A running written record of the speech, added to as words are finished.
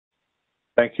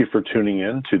Thank you for tuning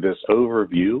in to this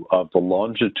overview of the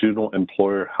Longitudinal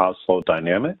Employer Household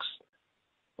Dynamics.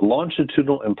 The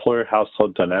Longitudinal Employer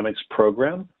Household Dynamics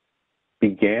program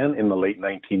began in the late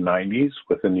 1990s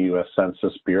within the U.S.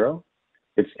 Census Bureau.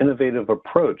 Its innovative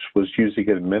approach was using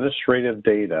administrative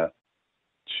data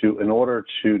in order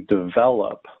to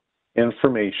develop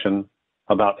information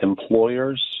about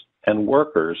employers and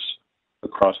workers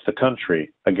across the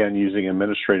country, again using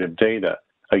administrative data.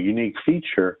 A unique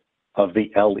feature of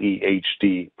the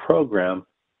LEHD program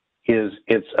is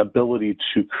its ability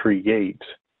to create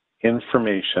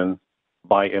information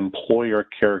by employer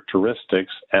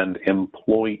characteristics and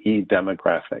employee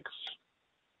demographics.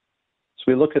 So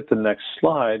we look at the next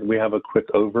slide, we have a quick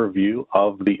overview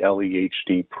of the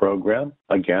LEHD program.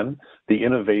 Again, the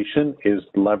innovation is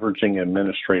leveraging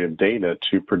administrative data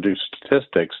to produce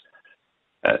statistics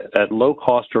at low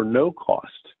cost or no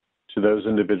cost to those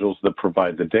individuals that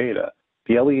provide the data.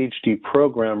 The LEHD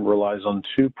program relies on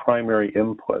two primary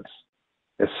inputs: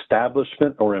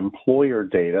 establishment or employer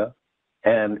data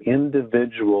and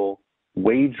individual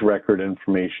wage record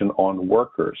information on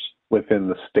workers within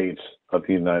the states of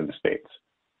the United States.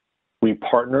 We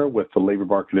partner with the labor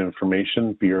market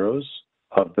information bureaus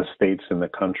of the states in the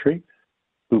country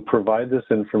who provide this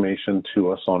information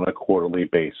to us on a quarterly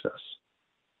basis.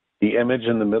 The image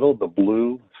in the middle, the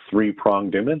blue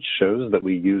three-pronged image, shows that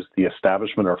we use the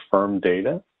establishment or firm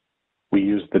data. We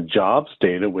use the jobs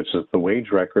data, which is the wage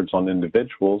records on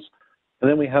individuals, and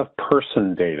then we have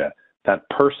person data. That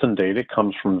person data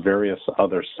comes from various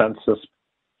other census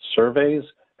surveys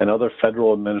and other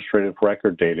federal administrative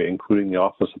record data, including the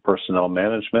Office of Personnel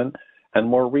Management, and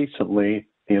more recently,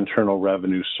 the Internal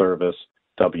Revenue Service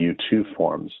W-2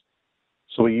 forms.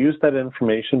 So we use that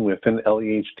information within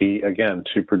LEHD, again,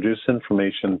 to produce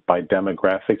information by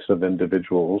demographics of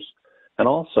individuals and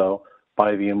also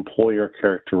by the employer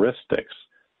characteristics.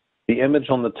 The image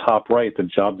on the top right, the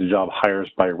job-to-job hires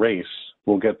by race,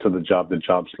 we'll get to the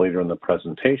job-to-jobs later in the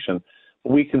presentation,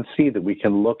 but we can see that we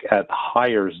can look at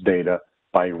hires data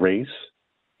by race,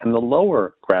 and the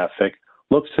lower graphic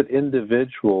looks at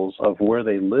individuals of where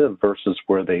they live versus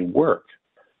where they work.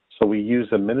 So we use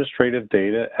administrative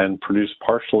data and produce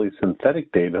partially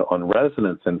synthetic data on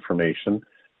residence information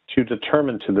to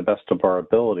determine, to the best of our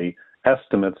ability,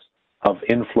 estimates of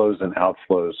inflows and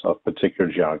outflows of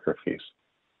particular geographies.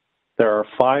 There are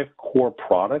 5 core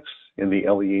products in the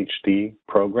LEHD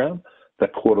program: the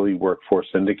quarterly workforce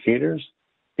indicators,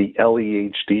 the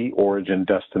LEHD origin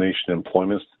destination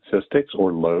employment statistics,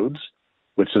 or LODES,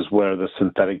 which is where the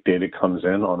synthetic data comes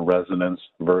in on residence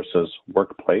versus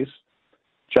workplace,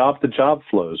 job-to-job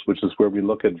flows, which is where we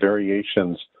look at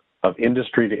variations of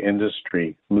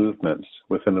industry-to-industry movements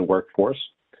within the workforce,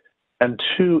 and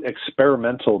 2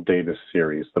 experimental data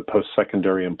series, the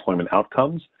post-secondary employment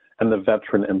outcomes and the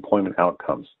veteran employment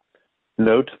outcomes.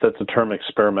 Note that the term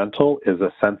experimental is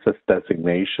a census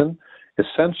designation,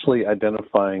 essentially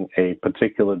identifying a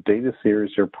particular data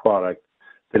series or product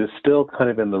that is still kind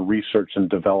of in the research and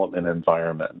development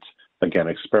environment. Again,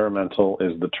 experimental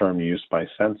is the term used by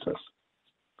census.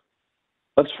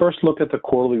 Let's first look at the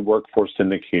quarterly workforce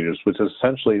indicators, which is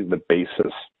essentially the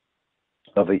basis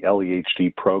of the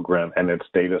LEHD program and its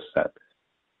data set.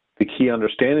 The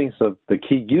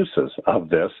key uses of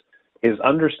this is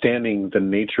understanding the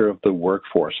nature of the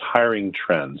workforce, hiring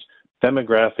trends,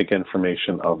 demographic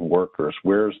information of workers,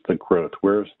 where's the growth,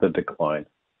 where's the decline.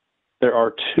 There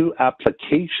are 2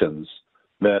 applications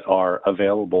that are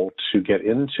available to get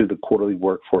into the quarterly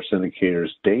workforce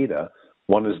indicators data.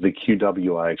 One is the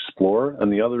QWI Explorer,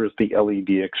 and the other is the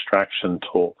LED extraction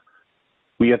tool.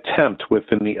 We attempt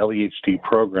within the LEHD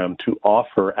program to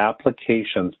offer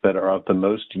applications that are of the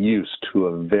most use to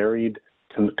a varied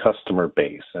customer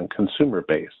base and consumer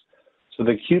base. So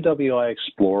the QWI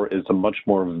Explorer is a much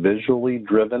more visually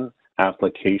driven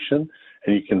application,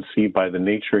 and you can see by the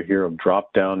nature here of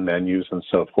drop-down menus and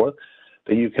so forth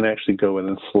that you can actually go in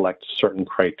and select certain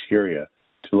criteria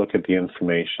to look at the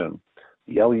information.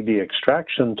 The LED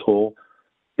extraction tool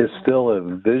is still a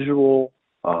visual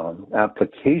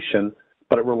application,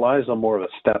 but it relies on more of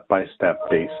a step-by-step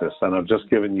basis. And I've just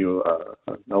given you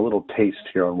a little taste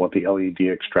here on what the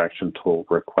LED extraction tool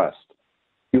requests.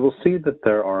 You will see that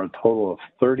there are a total of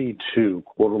 32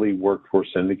 quarterly workforce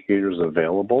indicators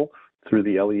available through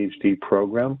the LEHD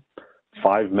program,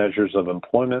 5 measures of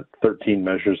employment, 13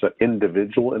 measures of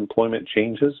individual employment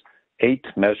changes, 8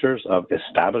 measures of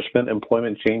establishment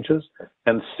employment changes,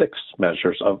 and 6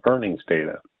 measures of earnings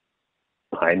data.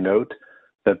 I note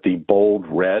that the bold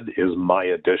red is my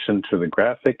addition to the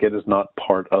graphic. It is not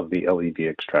part of the LED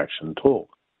extraction tool.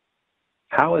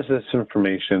 How is this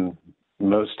information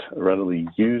most readily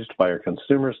used by our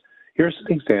consumers. Here's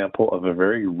an example of a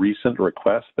very recent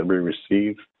request that we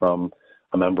received from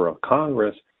a member of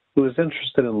Congress who is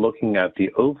interested in looking at the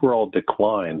overall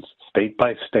declines state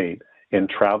by state in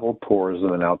travel,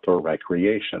 tourism, and outdoor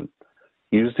recreation.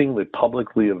 Using the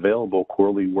publicly available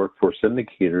quarterly workforce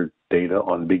indicator data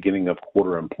on beginning of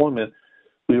quarter employment,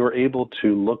 we were able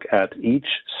to look at each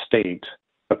state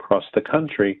across the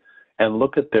country and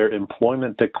look at their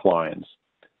employment declines.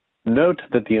 Note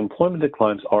that the employment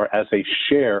declines are as a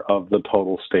share of the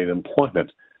total state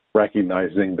employment,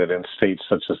 recognizing that in states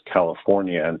such as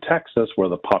California and Texas, where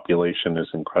the population is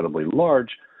incredibly large,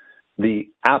 the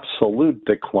absolute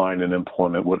decline in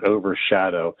employment would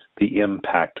overshadow the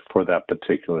impact for that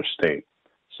particular state.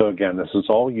 So again, this is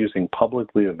all using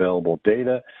publicly available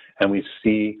data, and we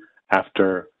see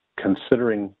after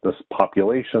considering this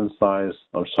population size,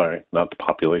 I'm sorry, not the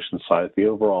population size, the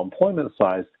overall employment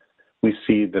size, we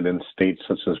see that in states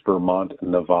such as Vermont,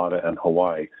 Nevada, and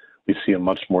Hawaii, we see a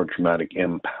much more dramatic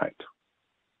impact.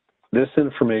 This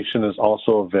information is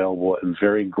also available at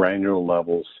very granular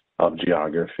levels of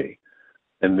geography.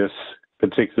 In this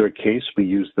particular case, we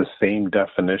use the same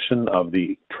definition of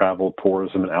the travel,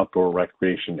 tourism, and outdoor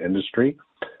recreation industry,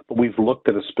 but we've looked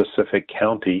at a specific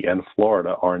county in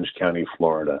Florida, Orange County,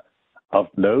 Florida. Of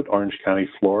note, Orange County,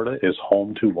 Florida is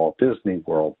home to Walt Disney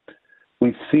World.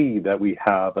 We see that we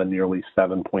have a nearly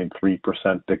 7.3%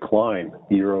 decline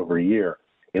year over year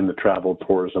in the travel,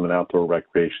 tourism, and outdoor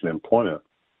recreation employment.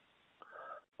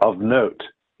 Of note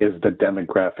is the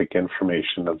demographic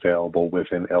information available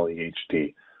within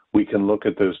LEHD. We can look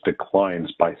at those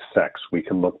declines by sex. We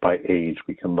can look by age.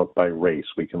 We can look by race.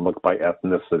 We can look by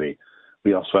ethnicity.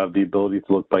 We also have the ability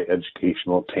to look by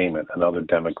educational attainment and other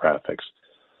demographics.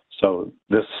 So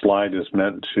this slide is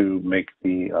meant to make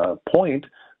the point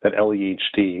that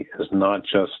LEHD is not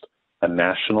just a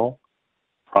national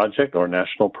project or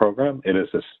national program. It is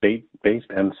a state-based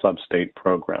and sub-state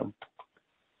program.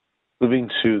 Moving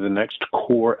to the next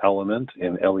core element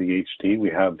in LEHD, we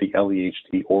have the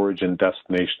LEHD Origin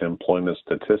Destination Employment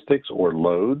Statistics, or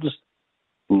LODES.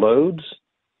 LODES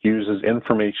uses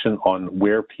information on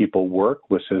where people work,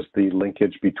 which is the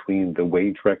linkage between the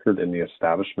wage record and the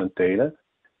establishment data.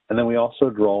 And then we also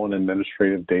draw in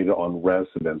administrative data on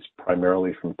residents,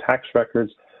 primarily from tax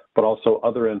records, but also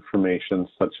other information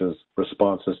such as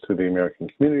responses to the American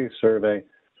Community Survey,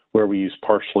 where we use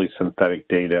partially synthetic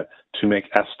data to make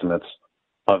estimates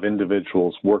of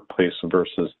individuals' workplace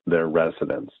versus their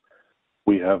residence.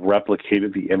 We have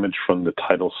replicated the image from the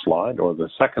title slide, or the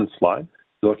second slide,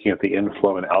 looking at the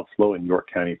inflow and outflow in York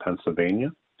County,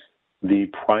 Pennsylvania. The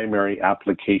primary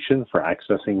application for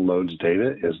accessing LODES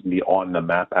data is the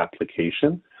OnTheMap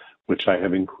application, which I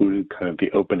have included kind of the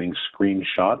opening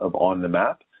screenshot of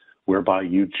OnTheMap, whereby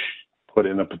you put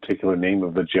in a particular name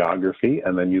of the geography,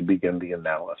 and then you begin the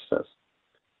analysis.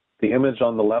 The image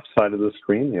on the left side of the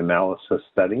screen, the analysis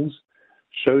settings,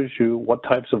 shows you what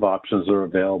types of options are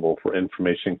available for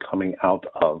information coming out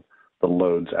of the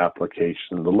LODES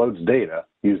application, the LODES data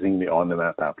using the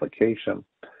OnTheMap application.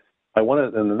 In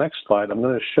the next slide, I'm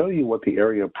going to show you what the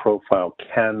area profile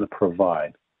can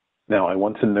provide. Now, I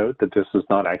want to note that this is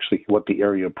not actually what the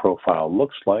area profile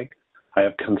looks like. I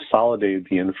have consolidated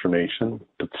the information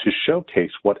to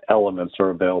showcase what elements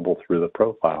are available through the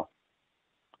profile.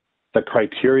 The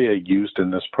criteria used in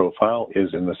this profile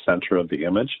is in the center of the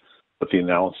image, with the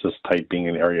analysis type being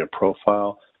an area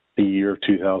profile, the year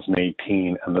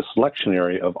 2018, and the selection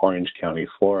area of Orange County,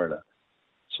 Florida.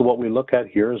 So what we look at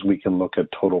here is we can look at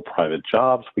total private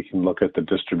jobs, we can look at the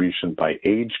distribution by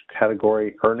age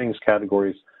category, earnings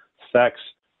categories, sex,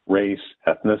 race,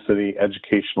 ethnicity,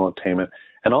 educational attainment,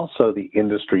 and also the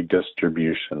industry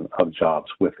distribution of jobs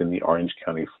within the Orange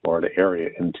County, Florida area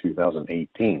in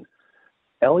 2018.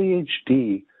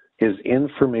 LEHD is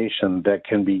information that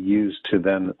can be used to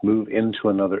then move into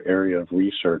another area of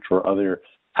research or other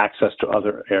access to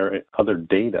other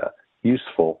data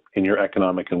useful in your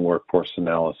economic and workforce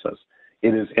analysis.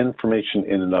 It is information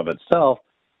in and of itself,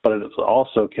 but it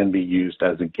also can be used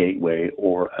as a gateway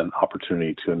or an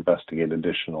opportunity to investigate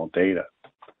additional data.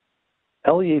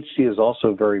 LEHD is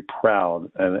also very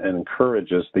proud and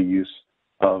encourages the use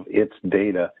of its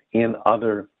data in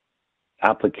other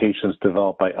applications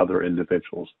developed by other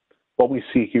individuals. What we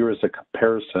see here is a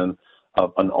comparison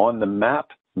of an on-the-map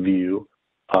view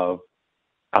of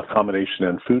accommodation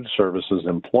and food services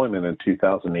employment in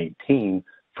 2018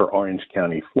 for Orange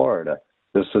County, Florida.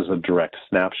 This is a direct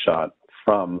snapshot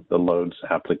from the LODES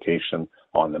application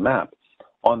on the map.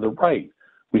 On the right,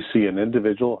 we see an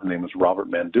individual, his name is Robert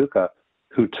Manduca,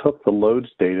 who took the LODES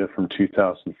data from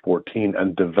 2014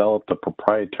 and developed a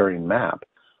proprietary map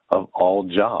of all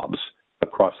jobs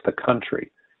across the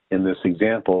country. In this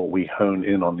example, we hone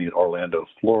in on the Orlando,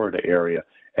 Florida area,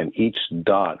 and each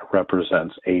dot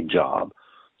represents a job.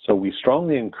 So we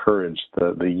strongly encourage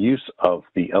the use of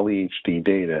the LEHD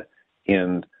data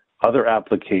in other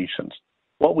applications.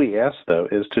 What we ask, though,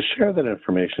 is to share that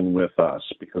information with us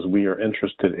because we are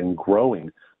interested in growing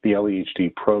the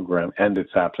LEHD program and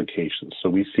its applications. So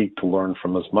we seek to learn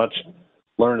as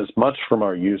much from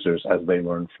our users as they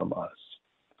learn from us.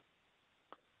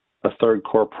 The third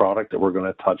core product that we're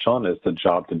going to touch on is the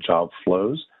job-to-job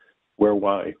flows, where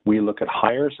we look at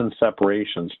hires and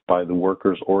separations by the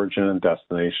worker's origin and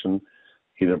destination,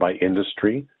 either by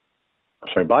industry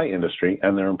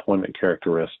and their employment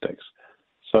characteristics.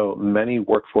 So many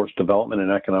workforce development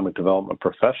and economic development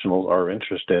professionals are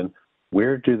interested in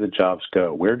where do the jobs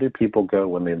go? Where do people go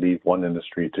when they leave one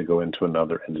industry to go into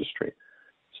another industry?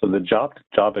 So the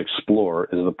Job Explorer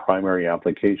is the primary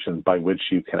application by which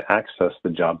you can access the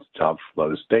job-to-job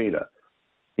flows data.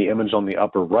 The image on the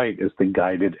upper right is the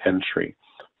guided entry.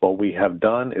 What we have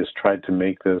done is tried to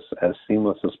make this as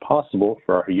seamless as possible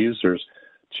for our users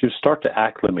to start to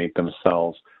acclimate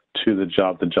themselves to the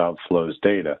job-to-job flows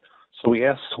data. So we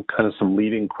ask some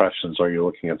leading questions. Are you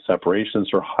looking at separations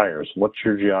or hires? What's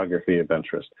your geography of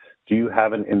interest? Do you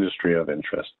have an industry of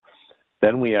interest?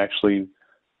 Then we actually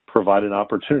provide an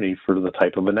opportunity for the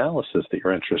type of analysis that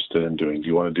you're interested in doing. Do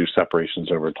you want to do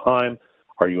separations over time?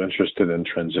 Are you interested in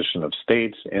transition of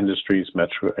states, industries,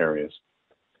 metro areas?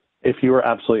 If you are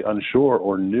absolutely unsure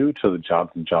or new to the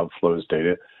job-to-job flows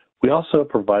data, we also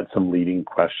provide some leading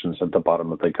questions at the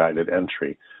bottom of the guided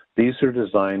entry. These are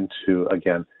designed to,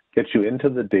 again, get you into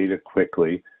the data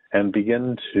quickly and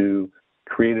begin to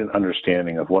create an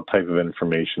understanding of what type of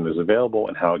information is available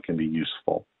and how it can be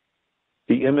useful.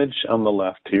 The image on the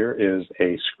left here is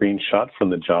a screenshot from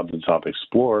the Job-to-Job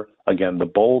Explorer. Again, the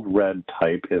bold red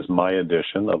type is my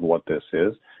edition of what this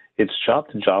is. It's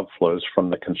job-to-job flows from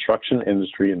the construction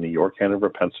industry in the York, Hanover,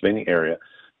 Pennsylvania area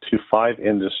to 5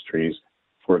 industries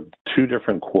for 2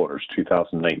 different quarters,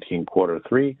 2019 quarter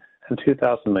 3 and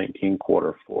 2019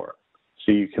 quarter 4.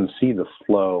 So you can see the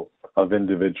flow of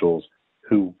individuals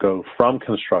who go from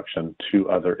construction to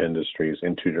other industries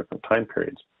in 2 different time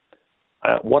periods.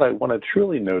 What I want to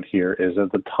truly note here is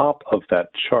at the top of that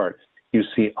chart, you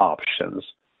see options.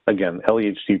 Again,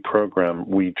 LEHD program,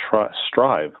 we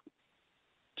strive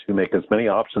to make as many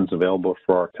options available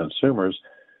for our consumers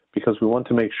because we want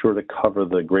to make sure to cover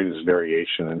the greatest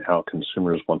variation in how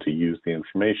consumers want to use the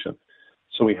information.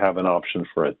 So we have an option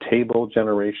for a table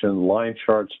generation, line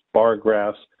charts, bar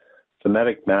graphs,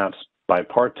 thematic maps,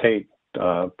 bipartite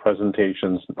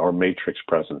presentations, or matrix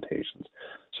presentations.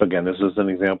 So again, this is an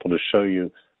example to show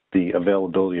you the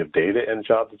availability of data in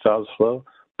job-to-job flow,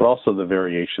 but also the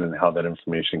variation in how that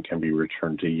information can be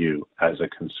returned to you as a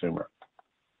consumer.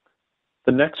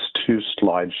 The next 2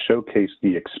 slides showcase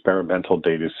the experimental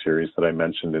data series that I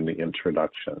mentioned in the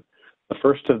introduction. The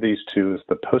first of these 2 is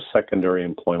the Post-Secondary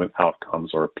Employment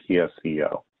Outcomes, or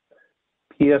PSEO.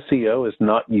 PSEO is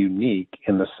not unique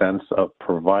in the sense of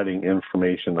providing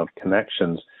information of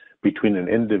connections between an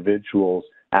individual's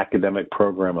academic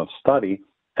program of study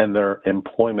and their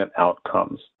employment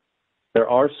outcomes. There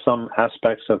are some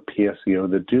aspects of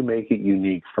PSEO that do make it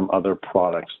unique from other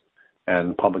products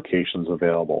and publications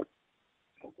available.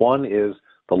 One is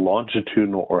the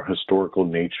longitudinal or historical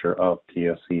nature of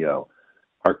PSEO.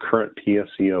 Our current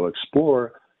PSEO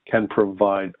Explorer can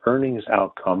provide earnings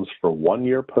outcomes for 1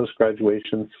 year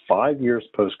post-graduation, 5 years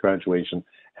post-graduation,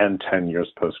 and 10 years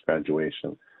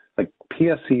post-graduation. Like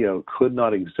PSEO could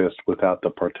not exist without the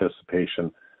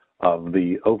participation of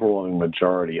the overwhelming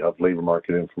majority of labor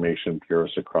market information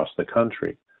bureaus across the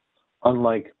country.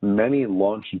 Unlike many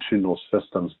longitudinal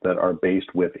systems that are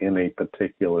based within a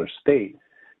particular state,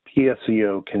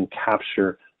 PSEO can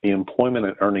capture the employment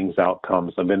and earnings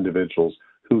outcomes of individuals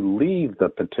who leave the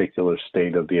particular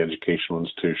state of the educational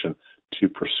institution to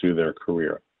pursue their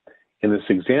career. In this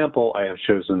example, I have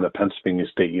chosen the Pennsylvania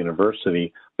State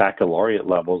University baccalaureate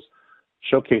levels,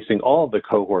 showcasing all of the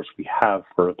cohorts we have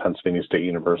for Pennsylvania State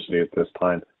University at this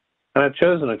time. And I've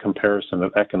chosen a comparison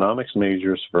of economics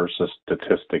majors versus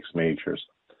statistics majors.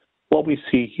 What we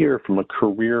see here from a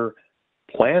career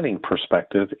planning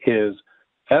perspective is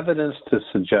evidence to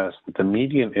suggest that the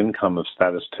median income of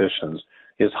statisticians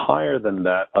is higher than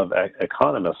that of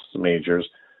economists majors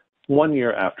 1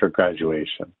 year after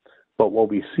graduation. But what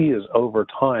we see is over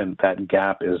time, that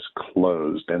gap is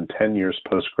closed, and 10 years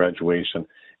post-graduation,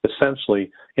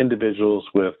 essentially individuals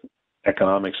with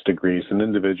economics degrees and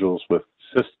individuals with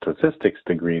statistics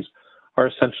degrees are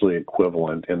essentially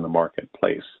equivalent in the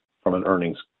marketplace from an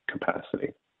earnings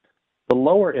capacity. The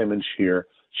lower image here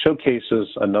showcases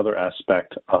another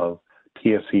aspect of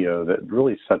PSEO that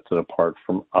really sets it apart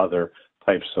from other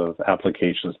types of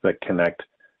applications that connect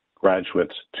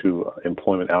graduates to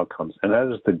employment outcomes, and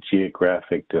that is the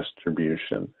geographic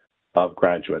distribution of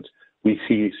graduates. We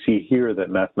see here that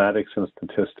mathematics and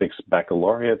statistics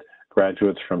baccalaureate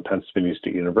graduates from Pennsylvania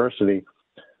State University.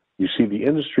 You see the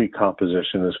industry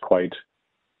composition is quite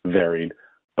varied,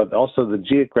 but also the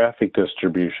geographic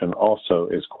distribution also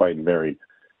is quite varied.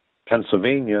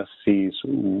 Pennsylvania sees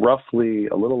roughly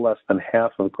a little less than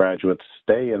half of graduates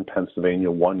stay in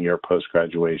Pennsylvania 1 year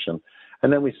post-graduation,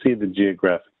 and then we see the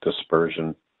geographic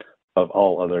dispersion of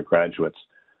all other graduates.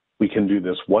 We can do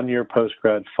this 1 year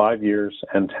post-grad, 5 years,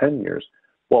 and 10 years.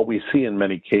 What we see in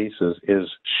many cases is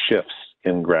shifts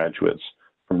in graduates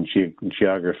from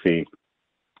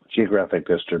geographic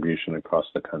distribution across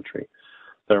the country.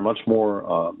 There are much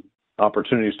more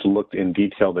opportunities to look in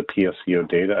detail at PSEO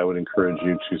data. I would encourage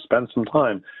you to spend some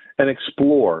time and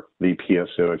explore the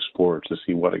PSEO Explorer to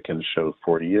see what it can show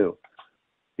for you.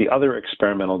 The other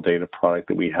experimental data product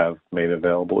that we have made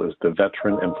available is the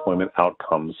Veteran Employment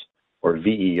Outcomes, or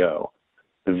VEO.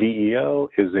 The VEO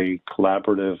is a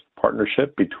collaborative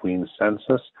partnership between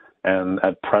Census and,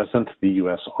 at present, the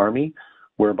U.S. Army,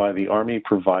 whereby the Army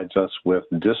provides us with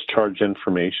discharge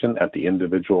information at the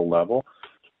individual level.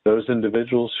 Those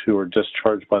individuals who are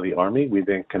discharged by the Army, we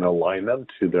then can align them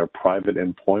to their private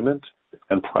employment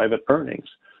and private earnings.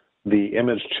 The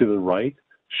image to the right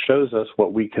shows us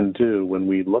what we can do when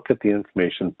we look at the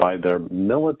information by their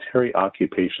military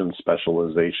occupation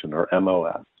specialization, or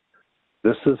MOS.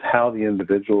 This is how the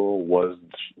individual was,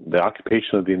 the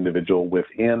occupation of the individual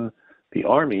within the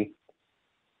Army,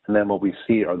 and then what we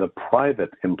see are the private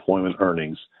employment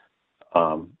earnings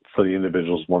for the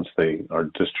individuals once they are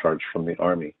discharged from the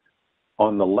Army.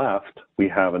 On the left, we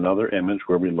have another image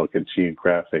where we look at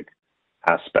geographic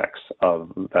aspects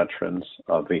of veterans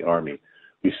of the Army.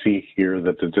 We see here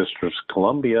that the District of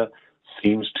Columbia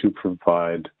seems to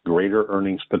provide greater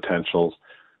earnings potentials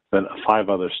than 5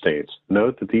 other states.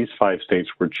 Note that these 5 states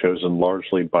were chosen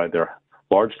largely by their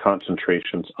large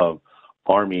concentrations of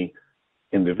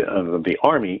the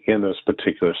Army in those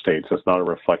particular states. It's not a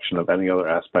reflection of any other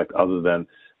aspect other than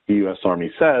the U.S.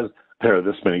 Army says there are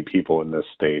this many people in this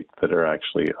state that are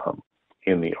actually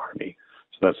in the Army.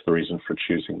 So that's the reason for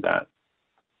choosing that.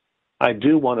 I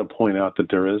do want to point out that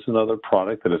there is another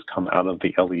product that has come out of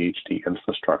the LEHD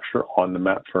infrastructure,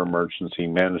 OnTheMap for Emergency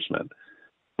Management.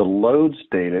 The LODES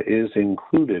data is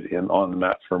included in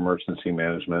OnTheMap for Emergency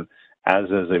Management, as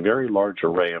is a very large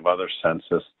array of other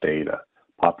census data,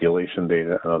 population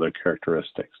data, and other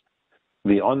characteristics.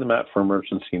 The OnTheMap for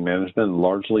Emergency Management is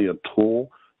largely a tool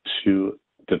to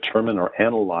determine or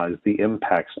analyze the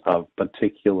impacts of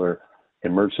particular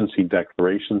emergency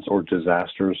declarations or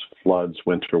disasters, floods,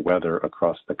 winter weather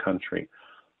across the country.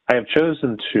 I have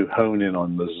chosen to hone in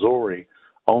on Missouri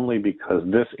only because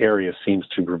this area seems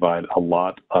to provide a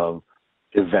lot of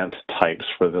event types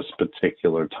for this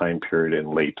particular time period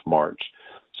in late March.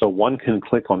 So one can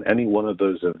click on any one of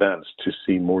those events to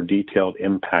see more detailed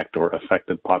impact or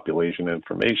affected population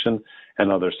information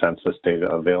and other census data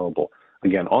available.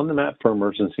 Again, OnTheMap for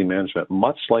Emergency Management,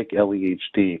 much like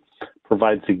LEHD,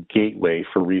 provides a gateway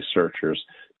for researchers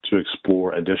to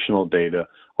explore additional data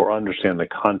or understand the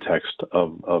context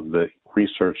of the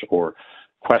research or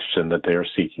question that they are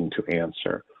seeking to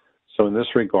answer. So in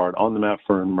this regard, OnTheMap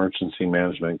for Emergency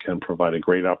Management can provide a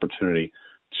great opportunity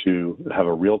to have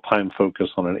a real-time focus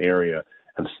on an area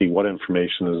and see what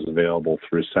information is available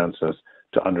through Census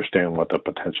to understand what the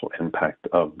potential impact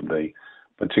of the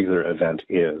particular event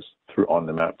is through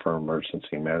OnTheMap for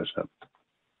Emergency Management.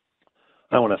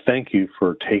 I want to thank you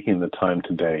for taking the time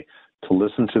today to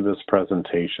listen to this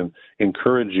presentation.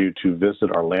 Encourage you to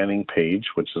visit our landing page,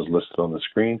 which is listed on the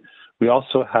screen. We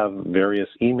also have various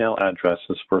email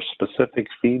addresses for specific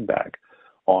feedback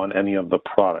on any of the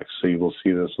products, so you will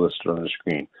see this listed on the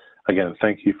screen. Again,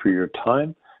 thank you for your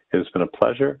time. It has been a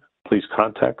pleasure. Please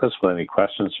contact us with any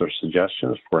questions or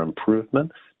suggestions for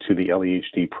improvement to the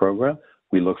LEHD program.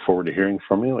 We look forward to hearing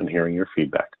from you and hearing your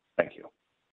feedback. Thank you.